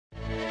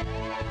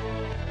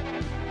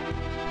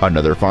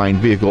Another fine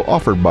vehicle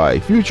offered by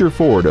Future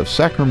Ford of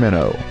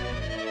Sacramento.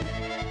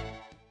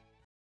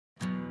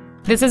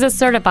 This is a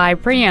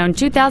certified pre-owned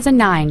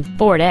 2009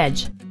 Ford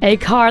Edge, a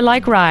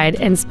car-like ride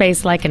and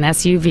space like an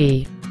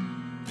SUV.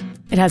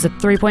 It has a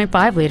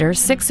 3.5-liter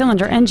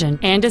six-cylinder engine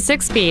and a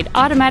 6-speed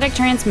automatic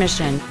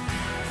transmission.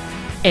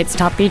 Its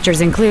top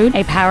features include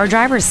a power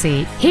driver's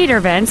seat, heater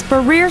vents for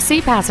rear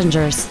seat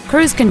passengers,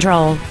 cruise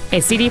control, a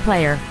CD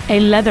player, a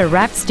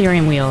leather-wrapped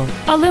steering wheel,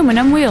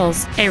 aluminum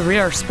wheels, a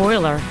rear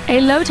spoiler,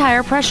 a low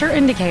tire pressure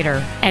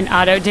indicator, an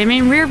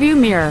auto-dimming rear-view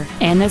mirror,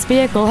 and this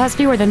vehicle has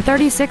fewer than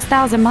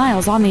 36,000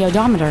 miles on the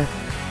odometer.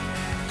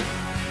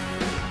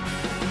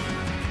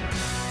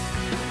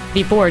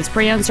 The Ford's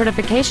pre-owned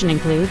certification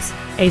includes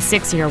a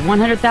 6-year,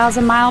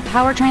 100,000-mile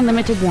powertrain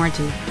limited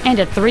warranty and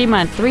a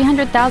 3-month,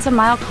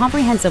 300,000-mile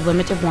comprehensive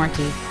limited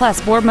warranty,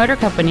 plus Ford Motor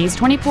Company's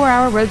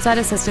 24-hour roadside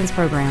assistance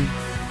program.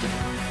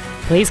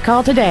 Please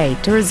call today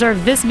to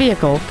reserve this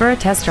vehicle for a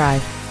test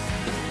drive.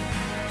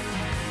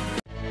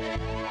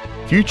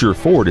 Future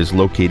Ford is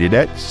located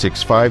at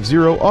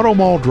 650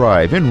 Automall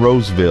Drive in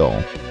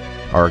Roseville.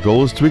 Our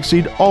goal is to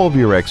exceed all of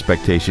your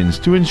expectations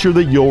to ensure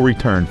that you'll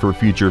return for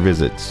future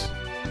visits.